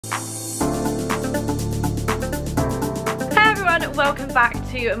everyone, welcome back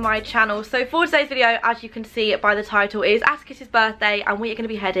to my channel. So for today's video, as you can see by the title, is Atticus's birthday and we are going to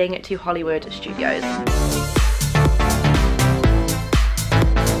be heading to HollyWood Studios.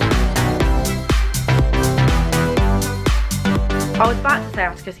 I was about to say,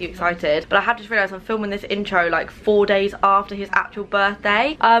 Atticus, are you excited? But I have just realised I'm filming this intro like 4 days after his actual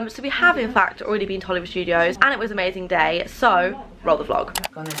birthday. So we have in fact already been to HollyWood Studios and it was an amazing day. So, roll the vlog.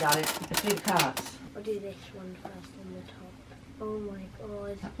 Gonna darling, the 3 cards. I'll do this one first on the top. Oh my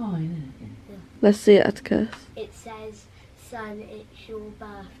god. That's fine, isn't it? Yeah. Let's see it, Atticus. It says, son, it's your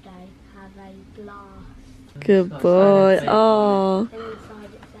birthday. Have a blast. Good boy. Oh. And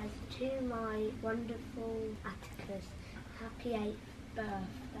inside it says, to my wonderful Atticus, happy 8th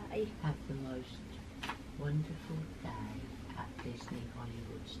birthday. Have the most wonderful day at Disney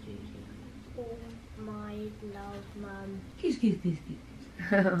HollyWood Studios. All my love, Mum. Kiss, kiss, kiss, kiss.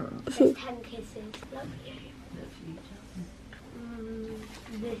 There's 10 kisses. Love you. Love you, darling.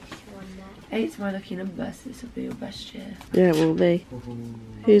 This one there. 8's my lucky number, so this will be your best year. Yeah, it will be. Ooh.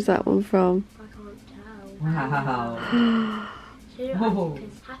 Who's that one from? I can't tell. Wow. To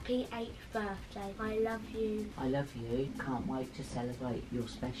Atticus, happy 8th birthday. I love you. I love you. Can't wait to celebrate your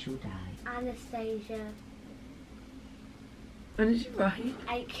special day. Anastasia. When did you write?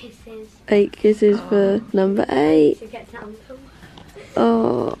 8 kisses. 8 kisses for number 8. To get down from.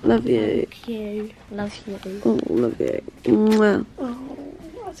 Oh, love you. Thank you. Love you. Oh, love you. Mwah. Oh,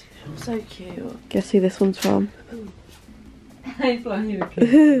 that's so cute. Guess who this one's from? It's like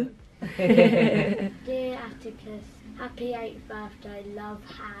you. Dear Atticus, happy 8th birthday. Love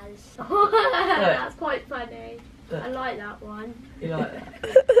has. That's quite funny. I like that one. You like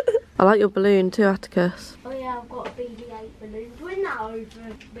that? I like your balloon too, Atticus. Oh yeah, I've got a BB-8 balloon. Bring that over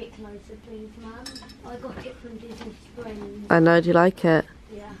a bit closer, please, Mum. I got it from Disney Springs. I know, do you like it?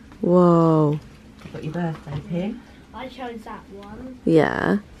 Yeah. Whoa. Got your birthday pin? I chose that one.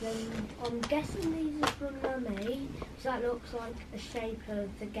 Yeah. Then I'm guessing these are from Mummy. So that looks like the shape of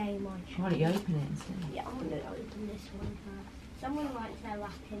the game I chose. Why don't you open it and see? Yeah, I'm going to open this one first. Someone likes their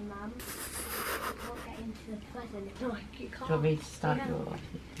wrapping, Mum. You can't get into the present. Like, you can't. Do you want me to start Yeah. your...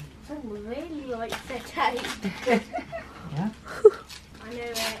 Someone really likes their tape. Yeah? I know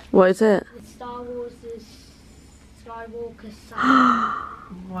it. What is it? The Star Wars is Skywalker Son.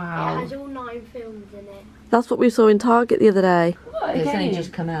 Wow. It has all 9 films in it. That's what we saw in Target the other day. What, It's only again?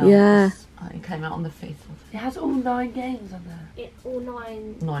 just come out. Yeah. It came out on the 5th It has all 9 games on there. It all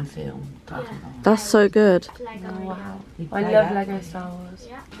 9 of 9 film. Yeah. That's so good. Lego. Oh, wow. You I play love that? Lego Star Wars.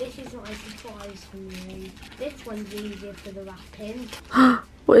 Yeah, this is not a surprise from you. This one's easier for the wrapping.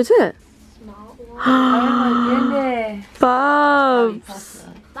 What is it? Smart one. Oh my goodness. Bubs!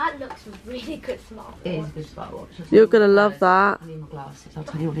 That looks a really good smart It is a one. good smartwatch. You're gonna love that. I need my glasses. I'll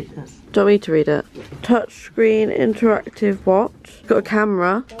tell you what it does. Do you want me to read it? Touchscreen interactive watch. Got a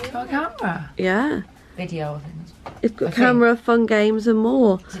camera. Got a camera. Yeah. Video, I think. It's got I camera, fun games and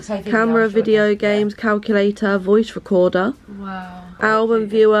more. Does it say Camera, I'm sure it video does. games, calculator, voice recorder, Wow. album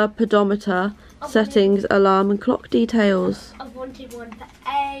viewer, pedometer, settings, alarm and clock details. I've wanted one for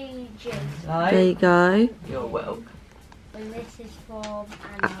ages. There you go. You're welcome. And this is from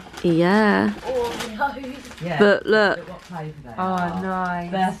Anna. Yeah. Oreos. Yeah. But look. What flavour they Oh, are.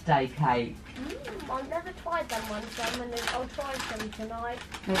 nice. Birthday cake. I've never tried them one, so I'll try some tonight.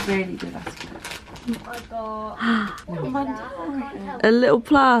 They're really good, that's good. I got. What is that? I can't tell. A little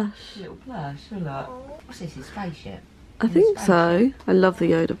plush. Little plush, look. What's this? His spaceship? I think so. I love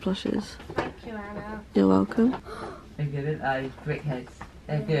the Yoda plushes. Thank you, Anna. You're welcome. They're good, aren't they? Brickheads.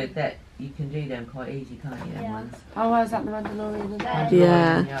 They're good. That you can do them quite easy, can't you? Them Yeah. ones. Oh, is that the Mandalorian? Then-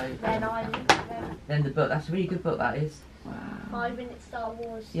 Yeah. Then the book. That's a really good book. That is. Wow. 5-minute Star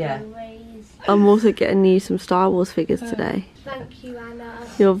Wars Yeah. series. I'm also getting you some Star Wars figures today. Thank you, Anna.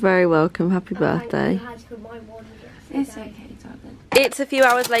 You're very welcome. Happy birthday. Thank you, Haz, for my one It's yesterday. okay, darling. It's a few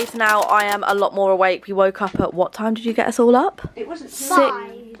hours later now. I am a lot more awake. We woke up at what time did you get us all up? It wasn't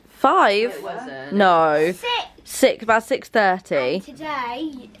 5. 5? It wasn't. No. 6. 6, about 6:30.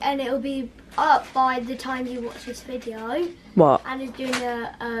 Today, and it'll be up by the time you watch this video. What? Anna's doing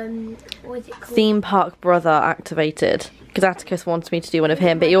a what is it called? Theme Park Brother activated. Because Atticus wants me to do one of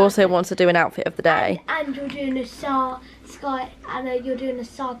him, but he also wants to do an outfit of the day. And you're doing a Anna, you're doing a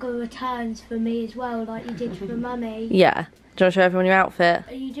Saga Returns for me as well, like you did for Mummy. Yeah. Do you want to show everyone your outfit?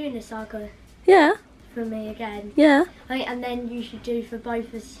 Are you doing a Saga Yeah. for me again? Yeah. Right, and then you should do for both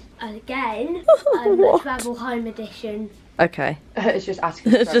of us again a What? Travel Home Edition. Okay. It's just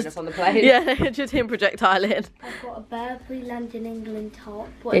Atticus It's throwing just- up on the plane. Yeah, just him projectiling. I've got a Burberry London, England top.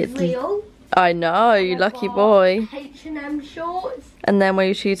 What, It's it's real? I know, you lucky boy. H&M shorts. And then where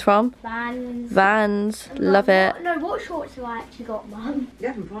you choose from? Vans. Vans, love it. No, what shorts have I actually got, Mum?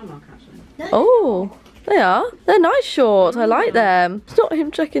 Yeah, from Primark actually. Oh, they are. They're nice shorts. I like them. It's not him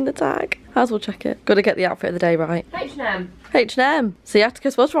checking the tag. Haz will check it. Got to get the outfit of the day right. H&M. H&M. See,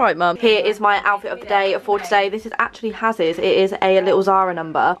 Atticus was right, Mum. Here is my outfit of the day for today. This is actually Haz's. It is a little Zara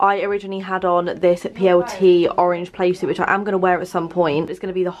number. I originally had on this PLT orange playsuit, which I am going to wear at some point. It's going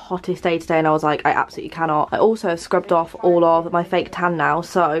to be the hottest day today, and I was like, I absolutely cannot. I also have scrubbed off all of my fake tan now,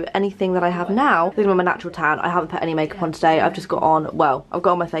 so anything that I have now is going to be my natural tan. I haven't put any makeup on today. I've just got on, well, I've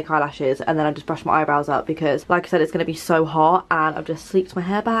got on my fake eyelashes, and then I just brushed my eyebrows up because, like I said, it's going to be so hot, and I've just sleeked my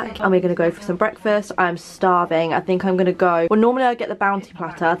hair back, and we're going to go for some breakfast. I'm starving. I think I'm going to go, well, normally I get the bounty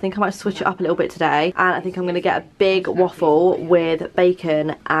platter. I think I might switch it up a little bit today, and I think I'm going to get a big waffle with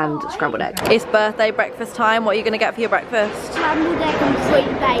bacon and scrambled egg. It's birthday breakfast time. What are you going to get for your breakfast? Scrambled egg and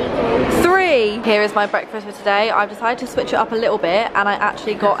 3 bagels. 3! Here is my breakfast for today. I've decided to switch it up a little bit, and I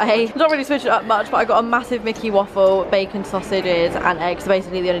actually got not really switched it up much, but I got a massive Mickey waffle, bacon, sausages and eggs. So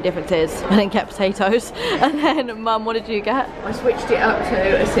basically the only difference is I didn't get potatoes. And then Mum, what did you get? I switched it up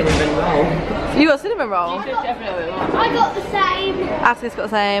to a cinnamon roll. You got a cinnamon roll? I got the same. Atticus got the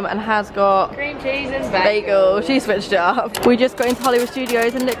same, and has got Cream cheese and bagel. She switched it up. We just got into HollyWood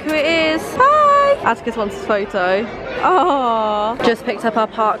Studios, and look who it is. Hi! Atticus wants his photo. Oh, just picked up our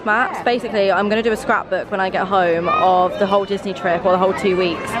park maps. Basically, I'm going to do a scrapbook when I get home of the whole Disney trip, or the whole 2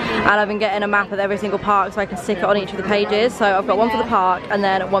 weeks. And I've been getting a map of every single park so I can stick it on each of the pages. So I've got one for the park and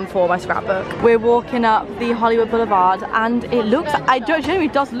then one for my scrapbook. We're walking up the HollyWood Boulevard, and it looks, genuinely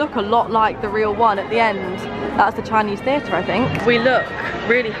does look a lot like the real one at the end. That's the Chinese theatre, I think. We look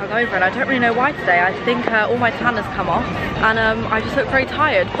really hungover, and I don't really know why today. I think all my tan has come off, and I just look very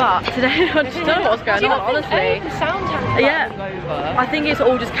tired. But today I just don't know what's going on, honestly. Yeah, I think it's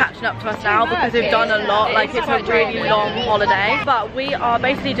all just catching up to us now because we've done a lot. Like, it's a really long holiday. But we are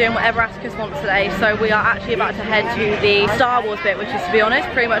basically doing whatever Atticus wants today. So we are actually about to head to the Star Wars bit, which is, to be honest,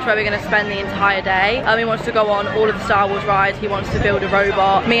 pretty much where we're going to spend the entire day. He wants to go on all of the Star Wars rides. He wants to build a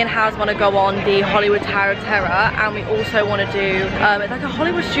robot. Me and Haz want to go on the HollyWood Tower of Terror, and we also want to do it's like a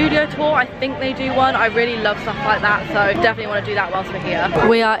HollyWood studio tour. I think they do one. I really love stuff like that, so definitely want to do that whilst we're here.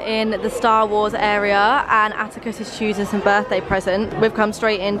 We are in the Star Wars area, and Atticus is choosing some birthday present. We've come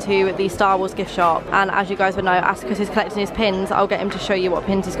straight into the Star Wars gift shop, and as you guys would know, Atticus is collecting his pins. I'll get him to show you what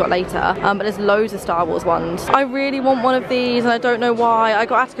pins he's got later, but there's loads of Star Wars ones. I really want one of these, and I don't know why. I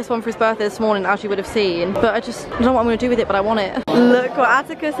got Atticus one for his birthday this morning, as you would have seen, but I don't know what I'm going to do with it, but I want it. Look what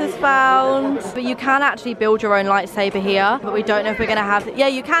Atticus has found. But you can actually build your own lightsaber here, but we don't know if we're going to have, yeah,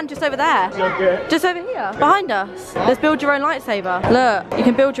 you can, just over there. Okay. Just over here, behind us. Let's build your own lightsaber. Look, you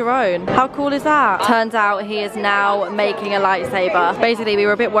can build your own. How cool is that? Turns out he is now making a lightsaber. Basically, we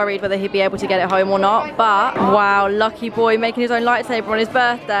were a bit worried whether he'd be able to get it home or not, but wow, lucky boy making his own lightsaber on his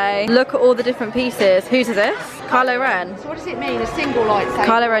birthday. Look at all the different pieces. Whose is this? Kylo Ren. So what does it mean, a single lightsaber?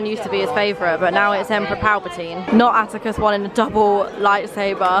 Kylo Ren used to be his favourite, but now it's Emperor Palpatine. Not Atticus wanting a double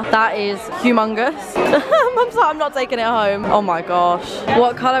lightsaber. That is humongous. I'm sorry, I'm not taking it home. Oh my gosh.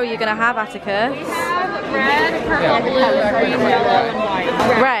 What colour are you going to have, Atticus? Red, purple, blue, green, yellow, and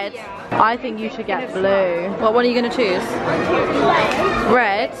white. Red? I think you should get blue. What one are you going to choose?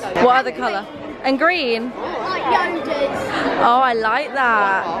 Red? What other colour? And green? Like Yoda's. Oh, I like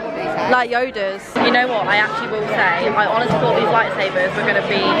that. Like Yoda's. You know what, I actually will say, I honestly thought these lightsabers were going to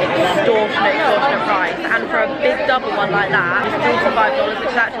be extortionate price. And for a big double one like that, it's $45,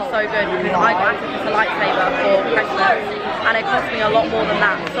 which is actually so good because I got Atticus a lightsaber for Christmas, and it cost me a lot more than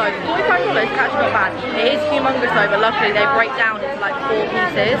that. So $45 is actually not bad. It is humongous though, but luckily they break down into like 4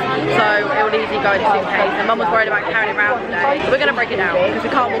 pieces, so it will easily go in the suitcase. And Mum was worried about carrying it around today, so we're going to break it down because we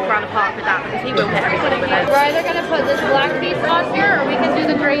can't walk around the park with that, because he will hit everybody with it. We're either going to put this black piece on here, or we can do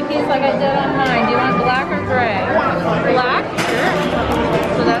the gray piece like I did on mine. Do you want black or gray? Black?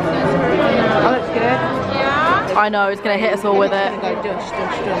 Sure. So that's nice for you. Oh, that's good. Yeah? I know, it's going to hit us all with it.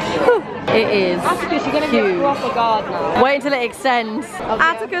 It is Atticus, you're going to huge. get off a god now. Wait until it extends.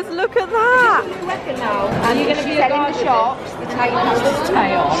 Atticus, look at that. And you're going to be a god. In the shops, the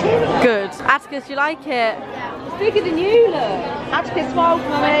tail. Good. Atticus, you like it? It's bigger than you, look. Atticus, smile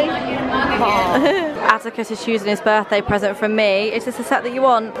for me. Atticus is choosing his birthday present from me. Is this the set that you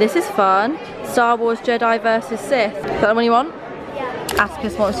want? This is fun. Star Wars Jedi versus Sith. Is that the one you want? Yeah.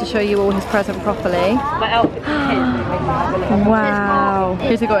 Atticus wants to show you all his present properly. Wow.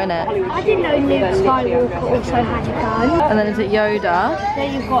 Who's it got in it? I didn't know Luke Skywalker also had a gun. And then is it Yoda?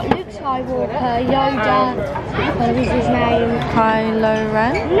 Then you've got Luke Skywalker, Yoda, what was his name? Kylo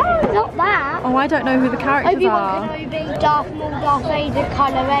Ren? No, not that. Oh, I don't know who the characters Obi-Wan are. Kenobi, Darth Maul, Darth Vader,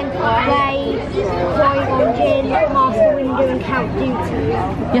 Kylo Ren, Rey, Qui-Gon Jinn, Master Windu and Count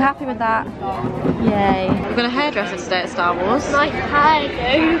Dooku. You're happy with that? Yay. We've got a hairdresser today at Star Wars. Nice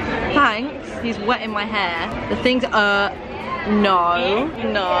hairdo. Thanks. He's wetting my hair. The thing's no.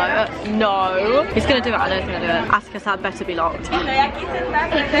 He's gonna do it, I know he's gonna do it. Atticus, that better be locked. No.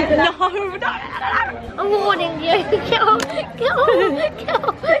 I'm warning you. Go. Okay,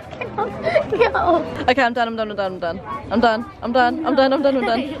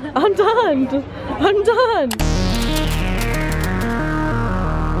 I'm done.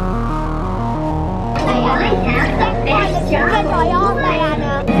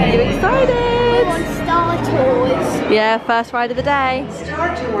 Are you excited? We're on Star Tours. Yeah, first ride of the day.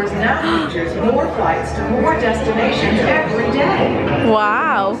 Star Tours now features more flights to more destinations every day.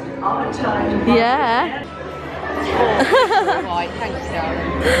 Wow. On time. Yeah. Right, thanks,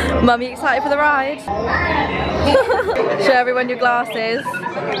 darling. Mum, you excited for the ride? Show everyone your glasses.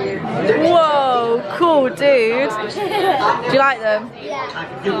 Whoa, cool, dude. Do you like them? Yeah.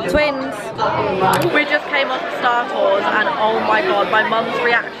 Twins. We just came off the Star Tours and oh my god, my mum's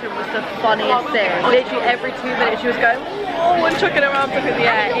reaction was the funniest thing. Literally every 2 minutes she was going, oh, and chucking her arms up in the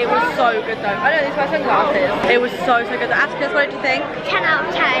air. It was so good though. I know these are my sunglasses. It was so good. Atticus, what did you think? 10 out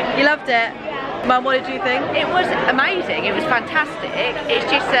of 10. You loved it? Mum, what did you think? It was amazing, it was fantastic. It's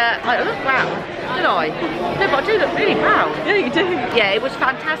just, I look brown, don't I? No, but I do look really brown. Yeah, you do. Yeah, it was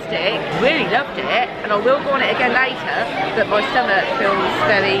fantastic, really loved it, and I will go on it again later, but my stomach feels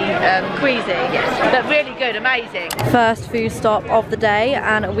very queasy. Yes, but really good, amazing. First food stop of the day,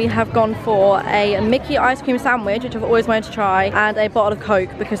 and we have gone for a Mickey ice cream sandwich, which I've always wanted to try, and a bottle of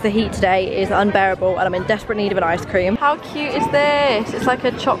Coke because the heat today is unbearable and I'm in desperate need of an ice cream. How cute is this? It's like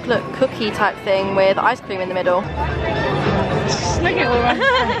a chocolate cookie type thing with ice cream in the middle. Look at all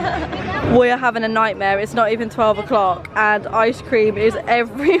right. We are having a nightmare. It's not even 12 o'clock and ice cream is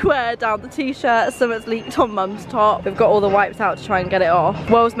everywhere down the t-shirt. Something's leaked on Mum's top. We've got all the wipes out to try and get it off.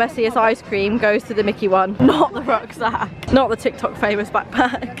 World's messiest ice cream goes to the Mickey one, not the rucksack, not the TikTok famous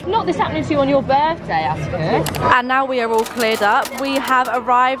backpack. Not this happening to you on your birthday, Atticus. And now we are all cleared up. We have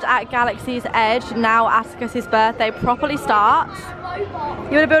arrived at Galaxy's Edge. Now Atticus's birthday properly starts. You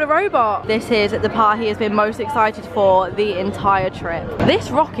want to build a robot? This is the part he has been most excited for the entire trip.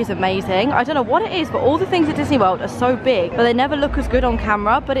 This rock is amazing. I don't know what it is, but all the things at Disney World are so big, but they never look as good on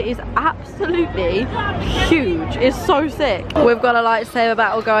camera, but it is absolutely huge. It's so sick. We've got a lightsaber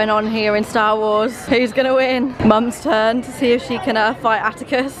battle going on here in Star Wars. Who's gonna win? Mum's turn to see if she can fight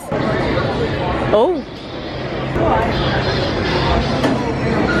Atticus. Oh.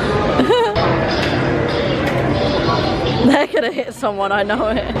 They're gonna hit someone, I know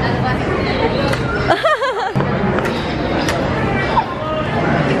it.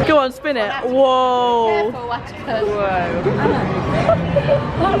 Go on, spin it. Whoa. Careful, Atticus. Whoa.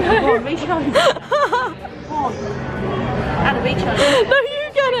 Go on, reach on. Anna, reach on. No, you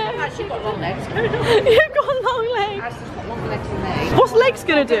get it. Actually got long legs. You've got long legs. She's got longer legs than me. What's legs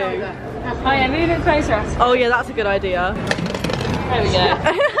gonna do? Oh yeah, move it closer, Atticus. Oh yeah, that's a good idea. There we go.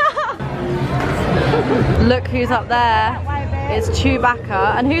 Look who's up there. It's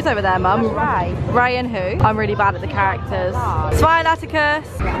Chewbacca. And who's over there, Mum? Ray. Ray and who? I'm really bad at the characters. Smile, Atticus.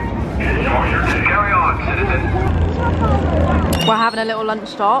 Carry on, citizen. We're having a little lunch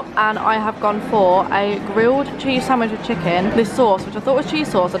stop and I have gone for a grilled cheese sandwich with chicken, this sauce, which I thought was cheese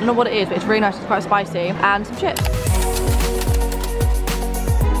sauce, I don't know what it is, but it's really nice, it's quite spicy, and some chips.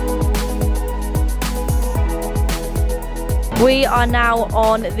 We are now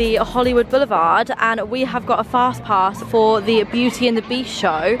on the HollyWood Boulevard and we have got a fast pass for the Beauty and the Beast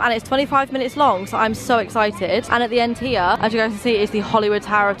show, and it's 25 minutes long, so I'm so excited. And at the end here, as you guys can see, is the HollyWood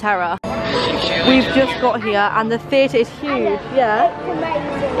Tower of Terror. We've just got here and the theatre is huge. Yeah?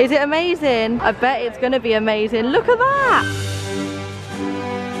 Is it amazing? I bet it's going to be amazing. Look at that!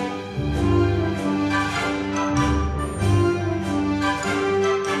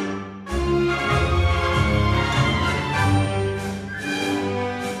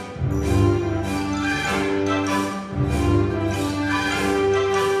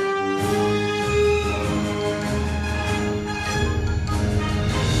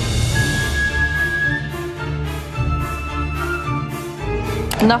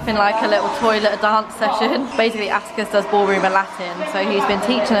 Nothing like a little toilet dance session. Basically Atticus does ballroom and Latin, so he's been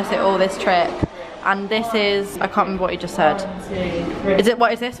teaching us it all this trip. and this is, I can't remember what you just said. Is it,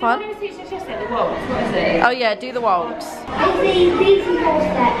 what is this one? Oh yeah, do the waltz. These are 4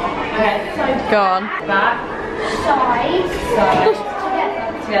 steps. Okay. So go on. Back, side,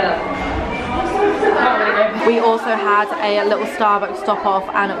 together. We also had a little Starbucks stop off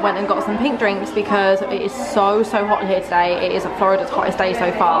and went and got some pink drinks because it is so hot here today. It is Florida's hottest day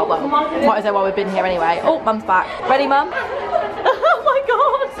so far. Well, hottest day while we've been here anyway. Oh, Mum's back. Ready, Mum? Oh my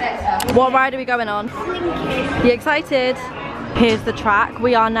god. What ride are we going on? You excited? Here's the track.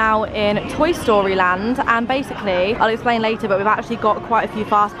 We are now in Toy Story Land, and basically, I'll explain later, but we've actually got quite a few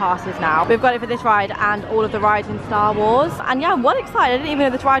fast passes now. We've got it for this ride and all of the rides in Star Wars. And yeah, I'm well excited. I didn't even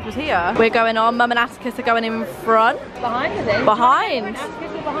know this ride was here. We're going on. Mum and Atticus are going in front. Behind us, eh? Behind. Do you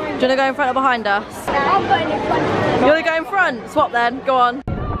want to go in front or behind us? I'm going in front. You want to go in front? Swap then. Go on.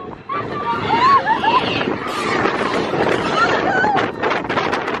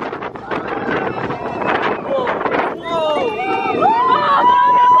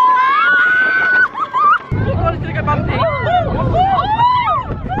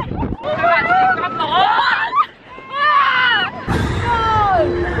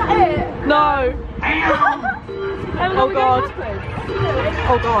 Oh god.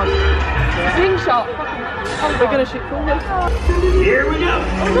 Oh god. Slingshot. We're gonna shoot forward. Here we go.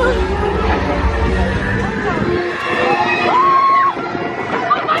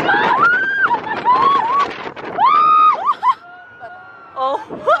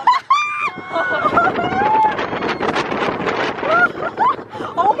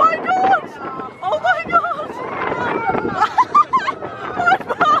 Oh my god! Oh. Oh my god! Oh my god!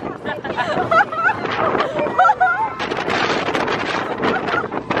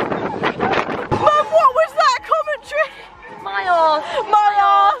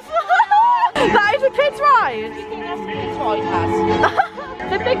 That is a kid's ride! Do you think that's a kid's ride,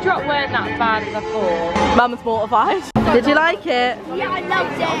 Has? The big drop weren't that bad as I thought. Mum's mortified. Did you like it? Yeah, I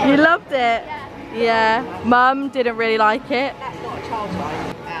loved it. You loved it? Yeah. Mum didn't really like it. That's not a child's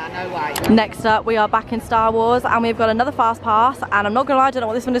ride. No way. Next up, we are back in Star Wars and we've got another fast pass, and I'm not gonna lie, I don't know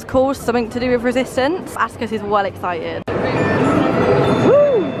what this one is called, something to do with resistance. Atticus is well excited.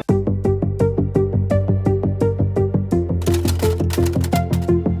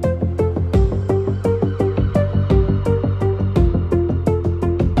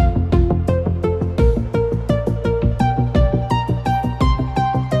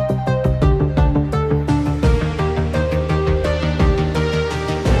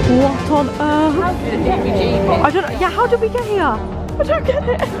 What on earth? I don't know. Yeah, how did we get here? I don't get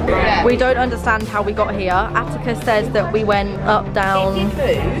it. We don't understand how we got here. Atticus says that we went up, down.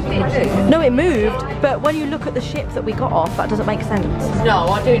 No, it moved, but when you look at the ship that we got off, that doesn't make sense. No,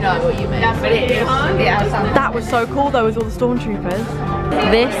 I do know what you mean. But it is. Yeah, that was so cool though, with all the stormtroopers.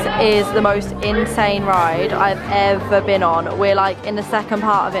 This is the most insane ride I've ever been on. We're like in the second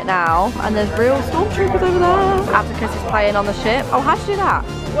part of it now, and there's real stormtroopers over there. Atticus is playing on the ship. Oh, how'd you do that?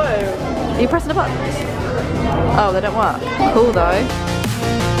 Whoa. Are you pressing the buttons? Oh, they don't work. Cool though.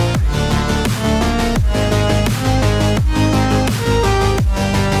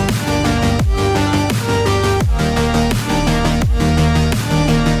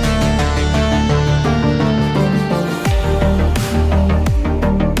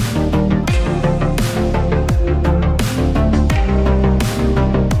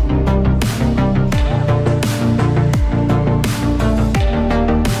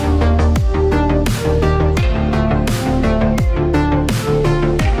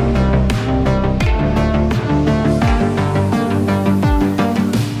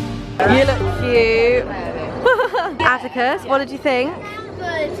 You look cute. Atticus, what did you think?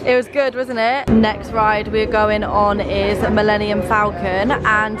 Good. It was good, wasn't it? Next ride we're going on is Millennium Falcon.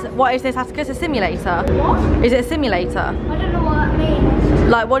 And what is this, Atticus? A simulator? What? Is it a simulator? I don't know what that means.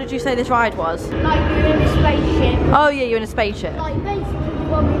 Like, what did you say this ride was? Like you're in a spaceship. Oh yeah, you're in a spaceship. Like basically the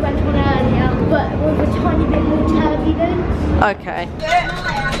one we went on earlier, but with a tiny bit more turbulence. Okay.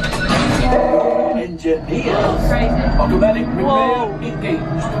 Engineers. Automatic repair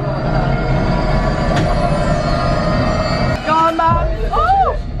engaged. Go on, Mum.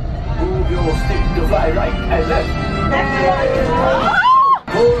 Oh! Move your stick to fly right and left.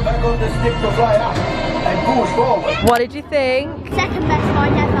 Pull back on the stick to fly up and push forward. What did you think? Second best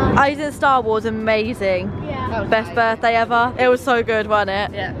ride ever. I did Star Wars, amazing. Yeah. Best birthday ever. It was so good, wasn't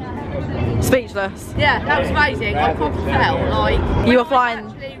it? Yeah. Speechless. Yeah, that was amazing. I probably felt like You were flying.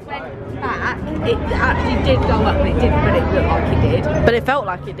 actually went back, it actually did go up, but it didn't, but it looked like it did. But it felt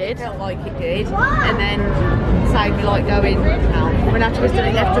like it did. It felt like it did. And then, say we like going, when Atticus did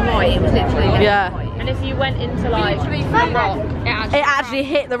it left and right, it was literally left and right. And if you went into like the rock, It actually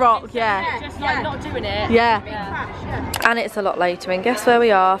hit the rock, yeah. just like not doing it. Yeah. And it's a lot later, and guess where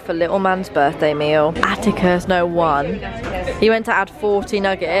we are for little man's birthday meal? Atticus, no one. He went to add 40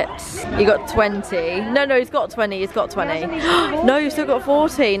 nuggets. He got 20. No, he's got 20, he's got 20. No, you've still got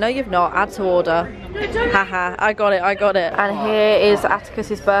 40. No, you've not. Add to order. Haha, I got it. And here is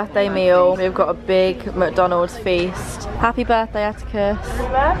Atticus's birthday meal. We've got a big McDonald's feast. Happy birthday, Atticus.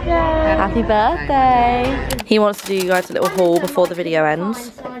 Happy birthday. He wants to do you guys a little haul before the video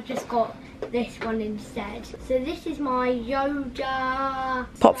ends. So I just got this one instead. So this is my Yoda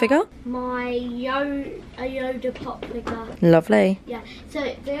Pop figure? My Yoda pop figure. Lovely. Yeah.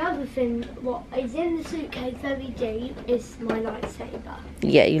 So the other thing, what is in the suitcase very deep, is my lightsaber.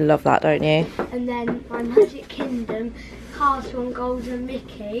 Yeah, you love that, don't you? And then my Magic Kingdom Castle and Golden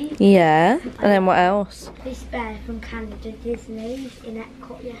Mickey. Yeah. And then what else? This bear from Canada Disney in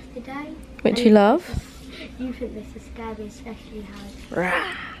Epcot yesterday. Which you love? You think this is scary, especially how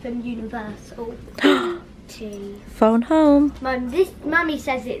from Universal. Phone home. Mummy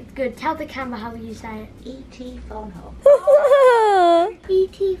says it's good. Tell the camera how you say it. E.T. phone home.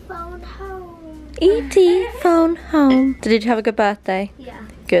 E.T. phone home. E.T. phone home. Did you have a good birthday? Yeah.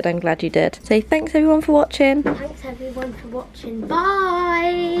 Good, I'm glad you did. Say thanks everyone for watching. Thanks everyone for watching.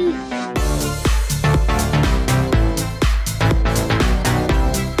 Bye.